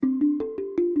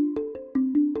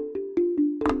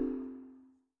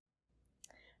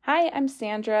Hi, I'm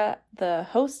Sandra, the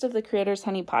host of the Creators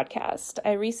Honey podcast.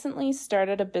 I recently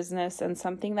started a business, and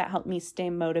something that helped me stay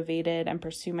motivated and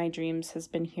pursue my dreams has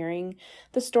been hearing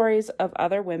the stories of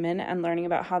other women and learning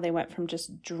about how they went from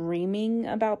just dreaming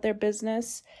about their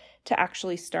business to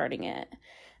actually starting it.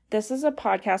 This is a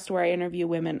podcast where I interview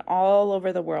women all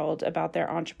over the world about their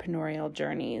entrepreneurial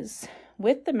journeys,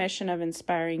 with the mission of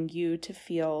inspiring you to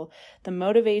feel the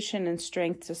motivation and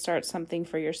strength to start something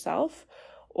for yourself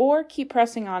or keep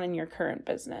pressing on in your current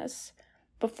business.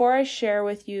 Before I share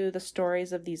with you the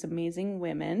stories of these amazing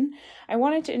women, I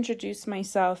wanted to introduce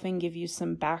myself and give you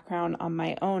some background on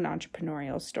my own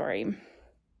entrepreneurial story.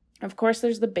 Of course,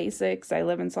 there's the basics. I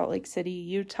live in Salt Lake City,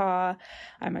 Utah.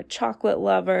 I'm a chocolate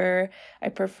lover. I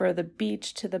prefer the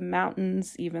beach to the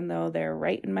mountains, even though they're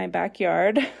right in my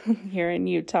backyard here in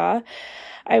Utah.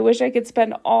 I wish I could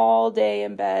spend all day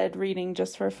in bed reading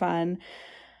just for fun.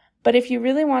 But if you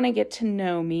really want to get to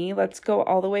know me, let's go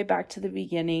all the way back to the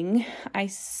beginning. I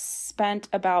spent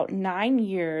about 9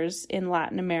 years in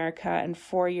Latin America and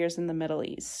 4 years in the Middle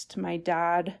East. My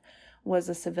dad was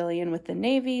a civilian with the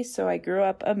Navy, so I grew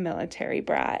up a military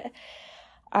brat.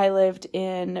 I lived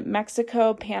in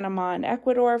Mexico, Panama, and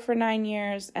Ecuador for 9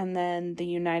 years, and then the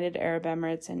United Arab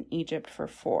Emirates and Egypt for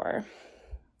 4.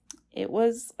 It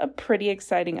was a pretty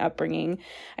exciting upbringing.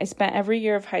 I spent every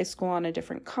year of high school on a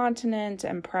different continent,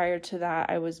 and prior to that,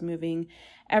 I was moving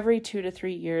every 2 to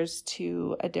 3 years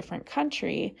to a different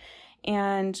country.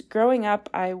 And growing up,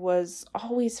 I was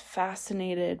always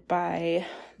fascinated by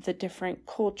the different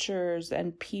cultures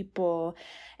and people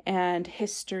and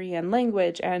history and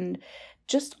language and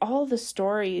just all the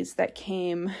stories that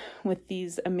came with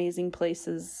these amazing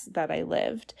places that I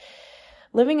lived.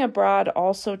 Living abroad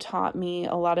also taught me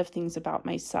a lot of things about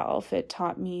myself. It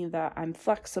taught me that I'm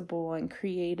flexible and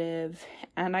creative,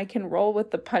 and I can roll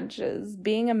with the punches.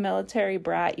 Being a military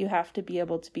brat, you have to be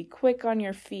able to be quick on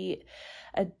your feet,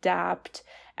 adapt,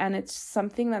 and it's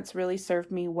something that's really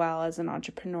served me well as an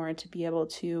entrepreneur, to be able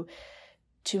to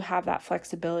have that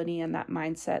flexibility and that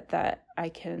mindset that I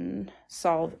can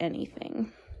solve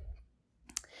anything.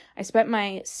 I spent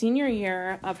my senior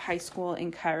year of high school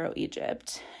in Cairo,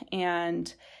 Egypt.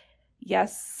 And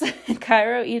yes,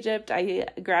 Cairo, Egypt, I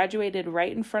graduated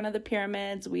right in front of the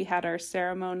pyramids. We had our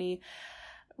ceremony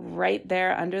right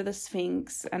there under the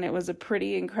Sphinx, and it was a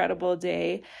pretty incredible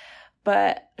day.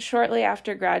 But shortly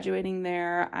after graduating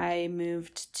there, I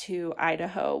moved to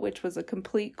Idaho, which was a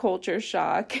complete culture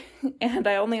shock. And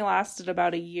I only lasted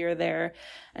about a year there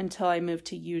until I moved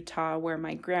to Utah, where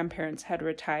my grandparents had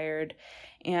retired,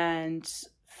 and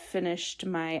finished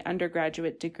my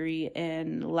undergraduate degree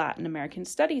in Latin American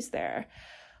studies there.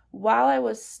 While I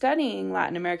was studying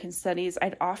Latin American studies,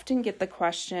 I'd often get the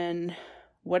question,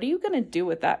 what are you going to do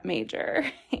with that major?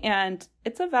 And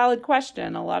it's a valid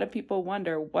question. A lot of people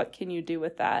wonder, what can you do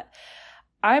with that?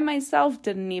 I myself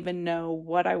didn't even know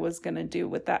what I was going to do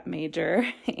with that major.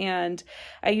 And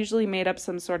I usually made up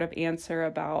some sort of answer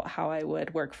about how I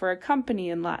would work for a company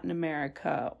in Latin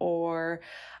America, or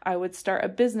I would start a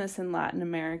business in Latin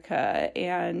America.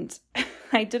 And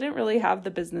I didn't really have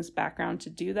the business background to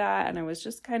do that. And I was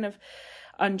just kind of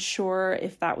unsure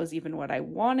if that was even what I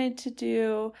wanted to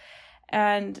do.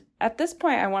 And at this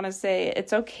point, I want to say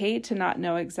it's okay to not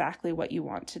know exactly what you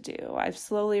want to do. I've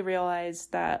slowly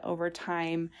realized that over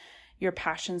time, your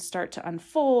passions start to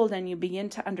unfold and you begin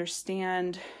to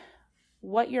understand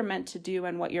what you're meant to do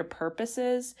and what your purpose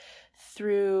is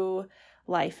through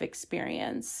life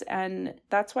experience. And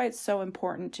that's why it's so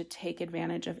important to take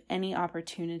advantage of any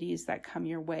opportunities that come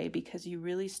your way, because you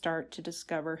really start to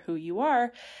discover who you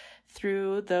are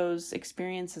through those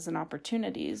experiences and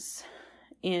opportunities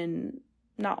in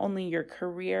not only your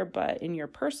career, but in your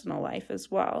personal life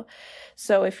as well.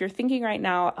 So if you're thinking right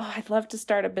now, oh, I'd love to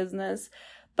start a business,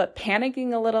 but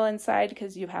panicking a little inside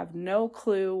because you have no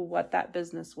clue what that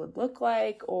business would look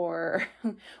like or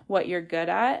what you're good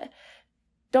at,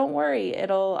 don't worry,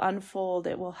 it'll unfold,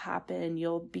 it will happen.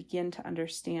 You'll begin to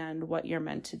understand what you're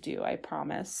meant to do, I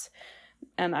promise.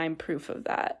 And I'm proof of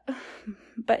that.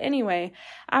 But anyway,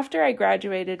 after I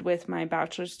graduated with my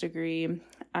bachelor's degree,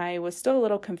 I was still a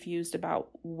little confused about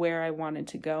where I wanted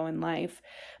to go in life,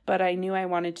 but I knew I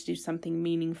wanted to do something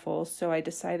meaningful, so I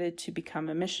decided to become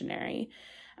a missionary.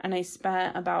 And I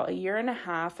spent about 1.5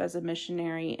 years as a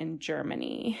missionary in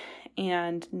Germany.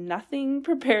 And nothing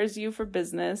prepares you for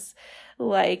business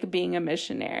like being a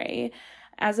missionary.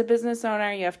 As a business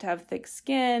owner, you have to have thick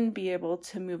skin, be able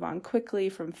to move on quickly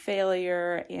from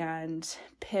failure and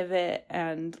pivot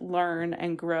and learn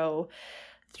and grow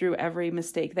through every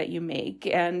mistake that you make.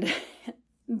 And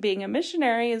being a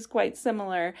missionary is quite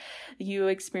similar. You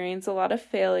experience a lot of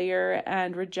failure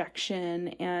and rejection,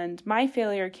 and my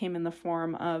failure came in the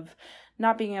form of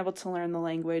not being able to learn the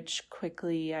language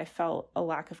quickly. I felt a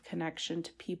lack of connection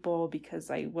to people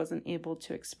because I wasn't able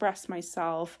to express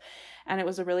myself, and it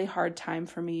was a really hard time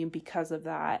for me because of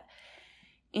that.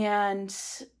 And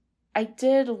I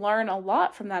did learn a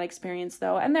lot from that experience,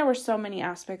 though, and there were so many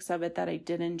aspects of it that I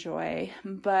did enjoy.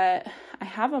 But I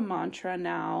have a mantra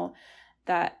now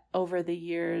that over the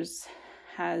years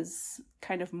has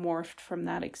kind of morphed from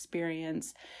that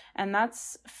experience, and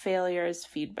that's failure as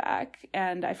feedback.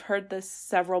 And I've heard this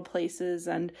several places,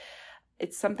 and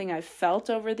it's something I've felt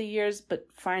over the years, but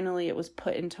finally it was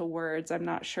put into words. I'm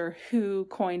not sure who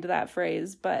coined that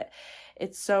phrase, but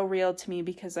it's so real to me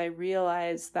because I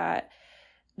realize that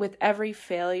with every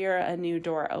failure, a new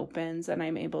door opens, and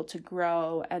I'm able to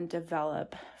grow and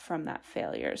develop from that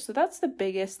failure. So that's the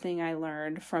biggest thing I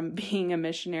learned from being a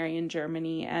missionary in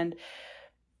Germany. And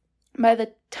by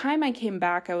the time I came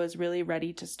back, I was really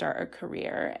ready to start a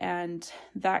career, and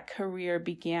that career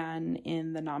began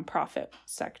in the nonprofit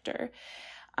sector.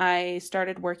 I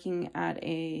started working at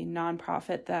a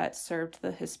nonprofit that served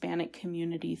the Hispanic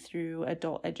community through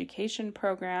adult education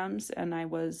programs, and I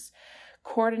was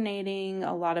coordinating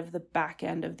a lot of the back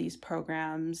end of these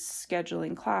programs,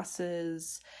 scheduling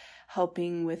classes,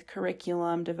 helping with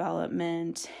curriculum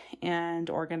development, and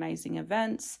organizing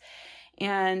events.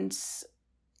 And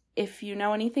if you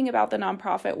know anything about the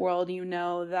nonprofit world, you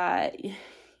know that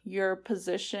your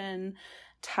position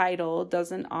title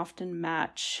doesn't often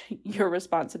match your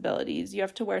responsibilities. You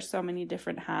have to wear so many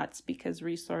different hats because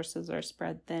resources are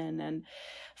spread thin and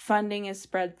funding is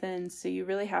spread thin. So you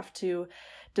really have to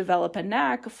develop a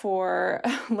knack for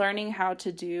learning how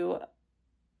to do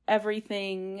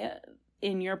everything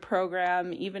in your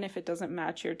program, even if it doesn't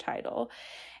match your title.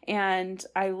 And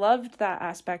I loved that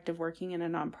aspect of working in a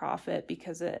nonprofit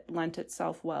because it lent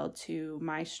itself well to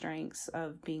my strengths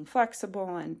of being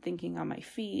flexible and thinking on my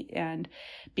feet and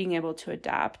being able to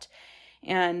adapt.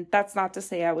 And that's not to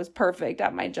say I was perfect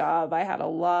at my job. I had a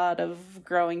lot of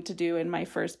growing to do in my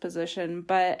first position,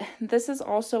 but this is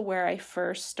also where I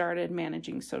first started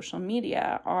managing social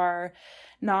media. Our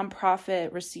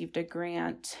nonprofit received a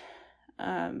grant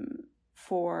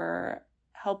for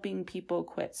helping people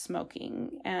quit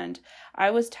smoking, and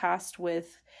I was tasked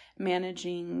with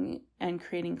managing and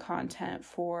creating content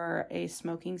for a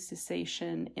smoking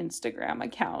cessation Instagram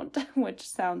account, which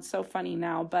sounds so funny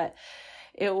now, but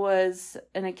it was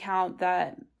an account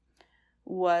that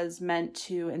was meant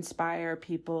to inspire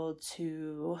people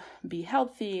to be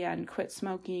healthy and quit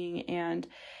smoking, and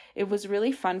it was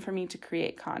really fun for me to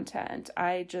create content.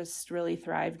 I just really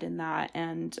thrived in that,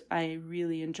 and I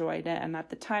really enjoyed it. And at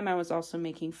the time, I was also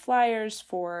making flyers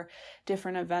for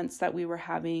different events that we were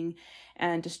having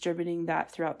and distributing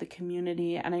that throughout the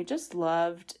community, and I just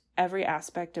loved every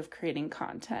aspect of creating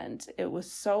content. It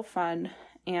was so fun,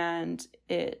 and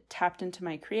it tapped into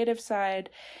my creative side,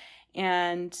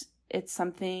 and it's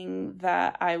something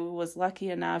that I was lucky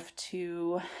enough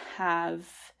to have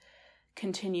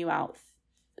continue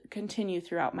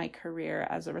throughout my career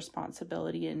as a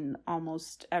responsibility in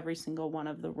almost every single one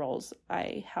of the roles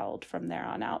I held from there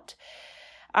on out.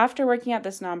 After working at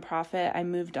this nonprofit, I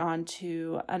moved on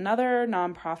to another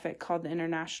nonprofit called the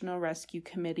International Rescue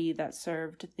Committee that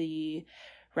served the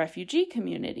refugee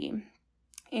community.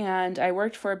 And I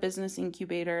worked for a business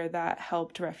incubator that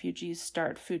helped refugees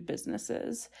start food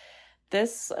businesses.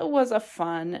 This was a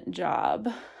fun job.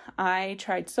 I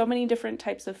tried so many different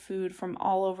types of food from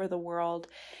all over the world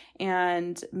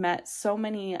and met so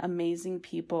many amazing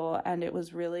people, and it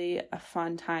was really a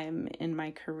fun time in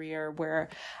my career where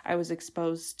I was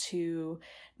exposed to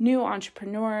new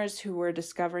entrepreneurs who were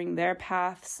discovering their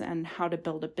paths and how to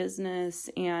build a business,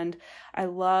 and I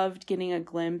loved getting a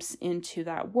glimpse into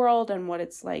that world and what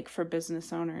it's like for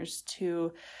business owners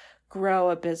to grow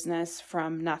a business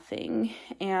from nothing.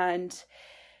 And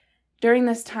during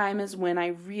this time is when I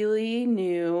really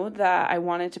knew that I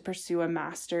wanted to pursue a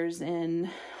master's in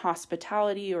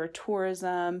hospitality or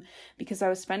tourism because I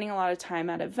was spending a lot of time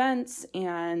at events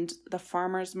and the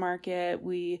farmers market.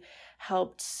 We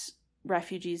helped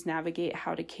refugees navigate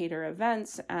how to cater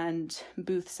events and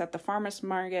booths at the farmers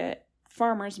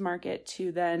market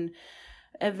to then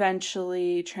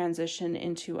eventually transition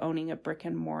into owning a brick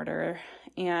and mortar.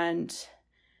 And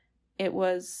it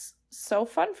was so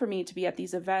fun for me to be at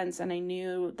these events, and I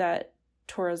knew that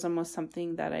tourism was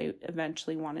something that I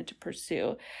eventually wanted to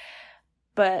pursue.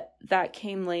 but that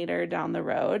came later down the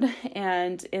road.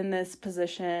 And in this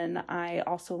position, I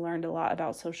also learned a lot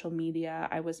about social media.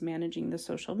 I was managing the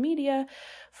social media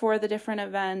for the different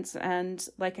events. And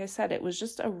like I said, it was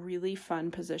just a really fun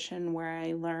position where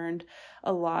I learned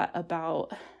a lot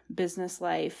about business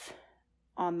life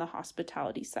on the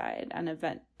hospitality side and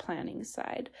event planning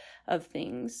side of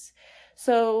things.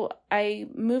 So I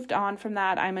moved on from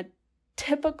that. I'm a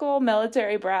typical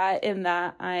military brat in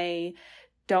that I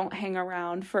don't hang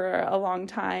around for a long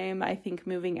time. I think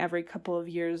moving every couple of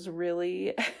years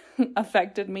really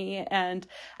affected me, and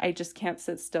I just can't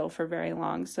sit still for very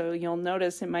long. So you'll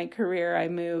notice in my career, I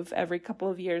move every couple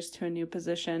of years to a new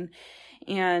position.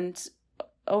 And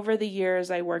over the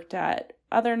years, I worked at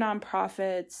other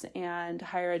nonprofits and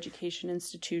higher education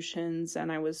institutions,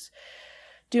 and I was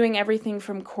doing everything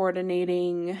from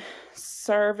coordinating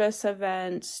service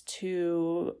events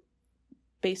to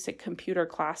basic computer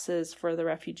classes for the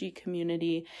refugee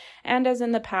community. And as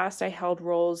in the past, I held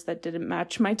roles that didn't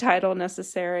match my title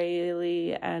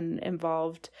necessarily and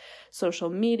involved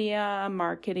social media,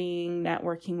 marketing,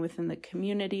 networking within the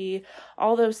community,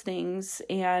 all those things.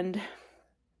 And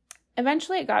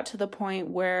eventually it got to the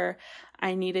point where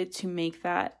I needed to make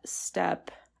that step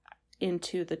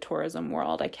into the tourism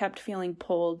world. I kept feeling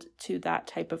pulled to that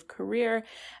type of career,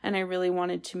 and I really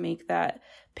wanted to make that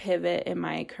pivot in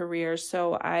my career.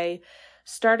 So I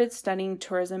started studying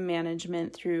tourism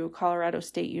management through Colorado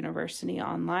State University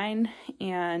online,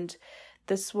 and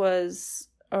this was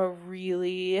a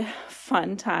really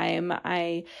fun time.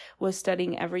 I was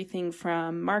studying everything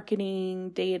from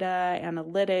marketing, data,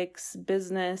 analytics,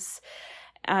 business,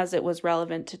 as it was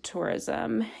relevant to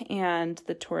tourism and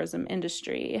the tourism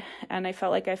industry. And I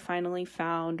felt like I finally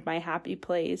found my happy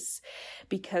place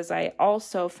because I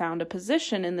also found a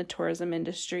position in the tourism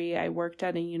industry. I worked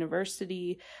at a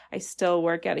university. I still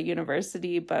work at a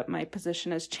university, but my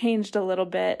position has changed a little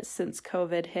bit since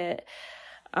COVID hit.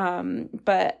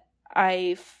 But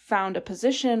I found a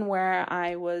position where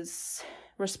I was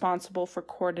responsible for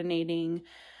coordinating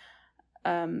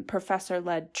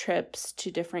professor-led trips to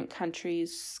different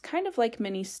countries, kind of like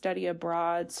mini study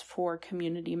abroads for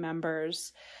community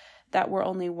members that were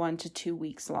only 1 to 2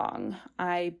 weeks long.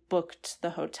 I booked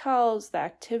the hotels, the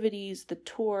activities, the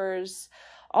tours,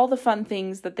 all the fun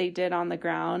things that they did on the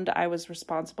ground. I was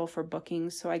responsible for booking,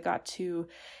 so I got to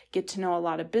get to know a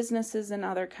lot of businesses in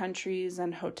other countries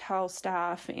and hotel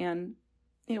staff, and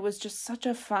it was just such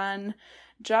a fun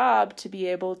job to be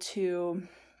able to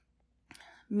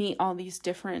meet all these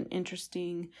different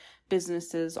interesting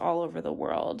businesses all over the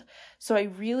world. So I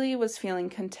really was feeling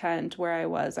content where I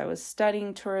was. I was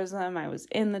studying tourism, I was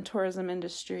in the tourism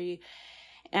industry,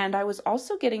 and I was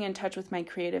also getting in touch with my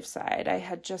creative side. I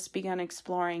had just begun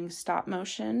exploring stop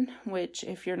motion, which,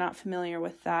 if you're not familiar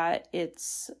with that,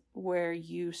 it's where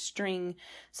you string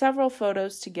several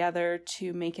photos together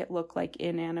to make it look like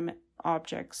inanimate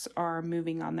objects are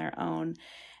moving on their own.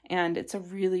 And it's a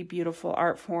really beautiful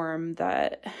art form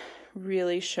that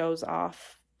really shows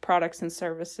off products and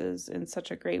services in such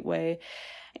a great way.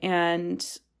 And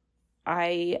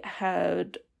I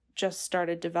had just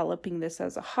started developing this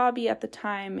as a hobby at the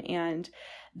time, and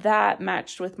that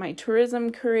matched with my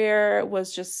tourism career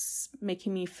was just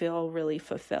making me feel really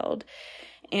fulfilled.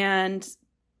 And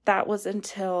that was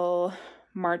until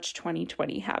March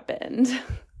 2020 happened.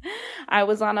 I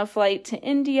was on a flight to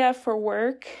India for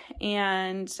work,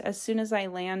 and as soon as I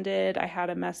landed, I had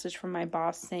a message from my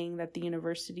boss saying that the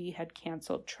university had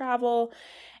canceled travel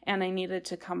and I needed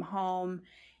to come home,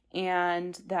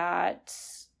 and that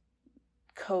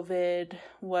COVID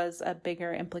was a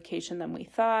bigger implication than we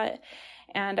thought.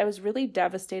 And I was really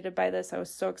devastated by this. I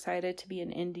was so excited to be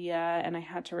in India, and I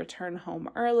had to return home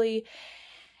early.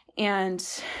 And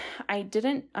I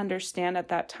didn't understand at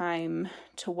that time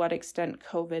to what extent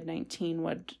COVID-19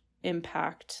 would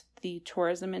impact the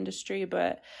tourism industry,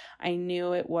 but I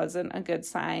knew it wasn't a good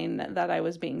sign that I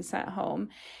was being sent home.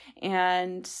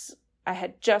 And I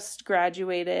had just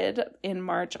graduated in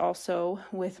March also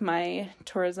with my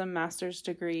tourism master's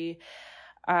degree.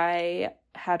 I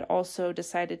had also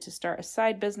decided to start a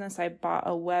side business. I bought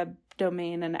a web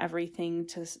domain and everything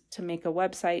to make a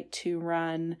website to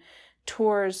run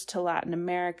tours to Latin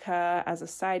America as a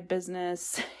side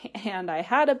business, and I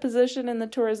had a position in the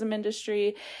tourism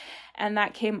industry, and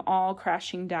that came all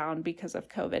crashing down because of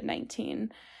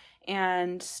COVID-19.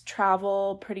 And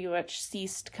travel pretty much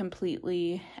ceased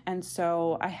completely, and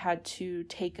so I had to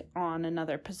take on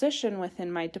another position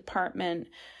within my department,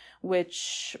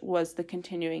 which was the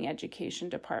continuing education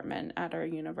department at our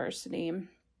university.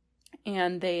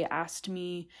 And they asked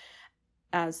me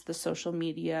as the social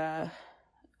media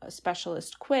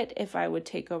specialist quit if I would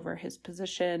take over his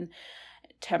position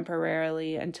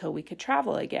temporarily until we could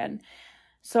travel again.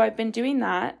 So I've been doing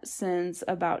that since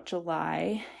about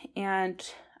July, and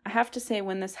I have to say,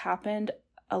 when this happened,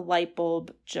 a light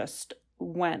bulb just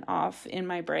went off in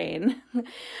my brain.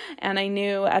 And I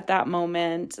knew at that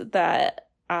moment that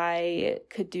I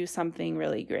could do something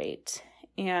really great.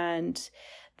 And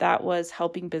that was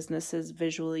helping businesses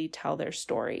visually tell their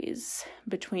stories.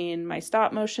 Between my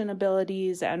stop motion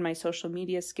abilities and my social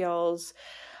media skills,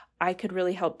 I could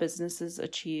really help businesses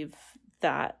achieve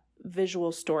that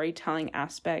visual storytelling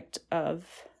aspect of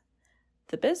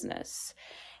the business.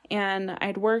 And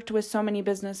I'd worked with so many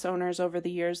business owners over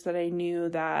the years that I knew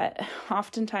that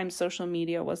oftentimes social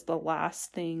media was the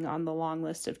last thing on the long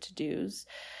list of to-dos.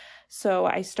 So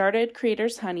I started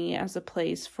Creators Honey as a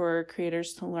place for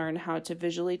creators to learn how to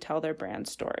visually tell their brand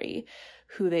story,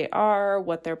 who they are,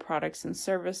 what their products and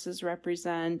services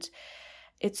represent.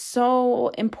 It's so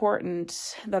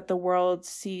important that the world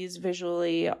sees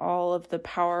visually all of the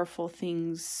powerful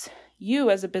things you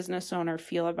as a business owner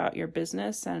feel about your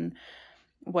business and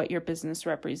what your business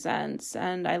represents.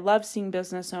 And I love seeing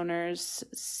business owners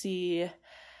see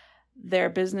their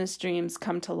business dreams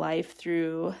come to life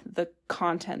through the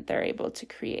content they're able to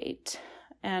create.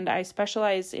 And I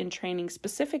specialize in training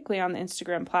specifically on the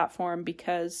Instagram platform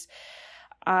because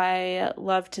I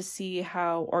love to see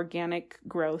how organic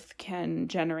growth can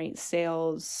generate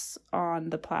sales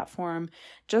on the platform.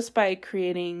 Just by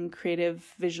creating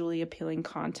creative, visually appealing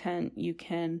content, you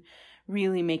can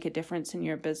really make a difference in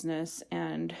your business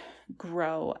and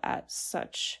grow at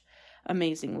such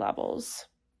amazing levels.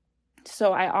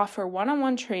 So I offer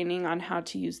one-on-one training on how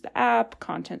to use the app,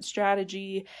 content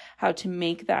strategy, how to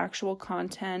make the actual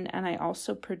content, and I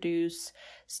also produce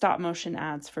stop motion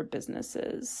ads for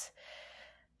businesses.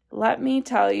 Let me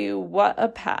tell you, what a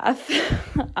path.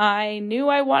 I knew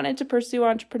I wanted to pursue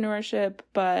entrepreneurship,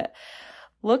 but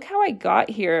look how I got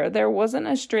here. There wasn't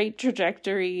a straight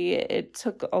trajectory. It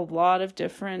took a lot of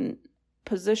different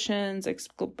positions,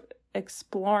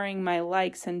 exploring my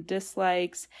likes and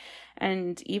dislikes,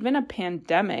 and even a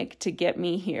pandemic to get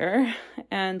me here.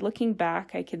 And looking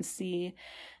back, I can see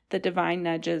the divine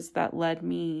nudges that led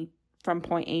me from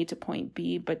point A to point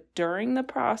B. But during the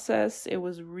process, it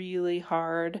was really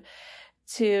hard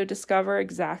to discover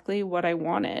exactly what I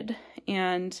wanted.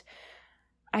 And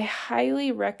I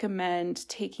highly recommend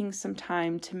taking some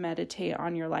time to meditate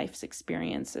on your life's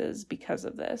experiences because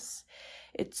of this.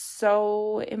 It's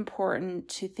so important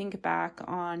to think back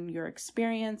on your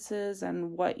experiences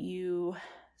and what you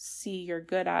see you're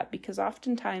good at, because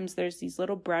oftentimes there's these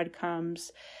little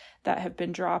breadcrumbs that have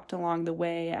been dropped along the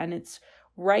way, and it's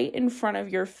right in front of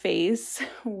your face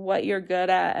what you're good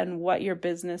at and what your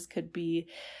business could be.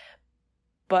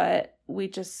 But we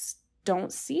just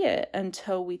don't see it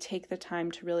until we take the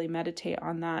time to really meditate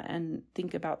on that and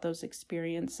think about those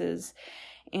experiences.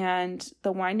 And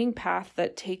the winding path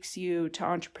that takes you to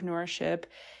entrepreneurship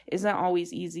isn't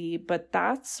always easy, but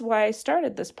that's why I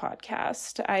started this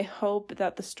podcast. I hope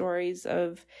that the stories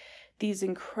of these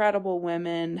incredible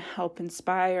women help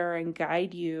inspire and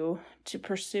guide you to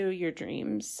pursue your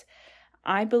dreams.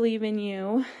 I believe in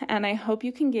you, and I hope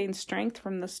you can gain strength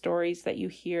from the stories that you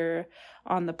hear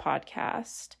on the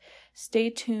podcast. Stay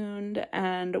tuned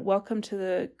and welcome to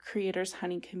the Creators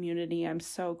Honey community. I'm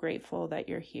so grateful that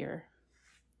you're here.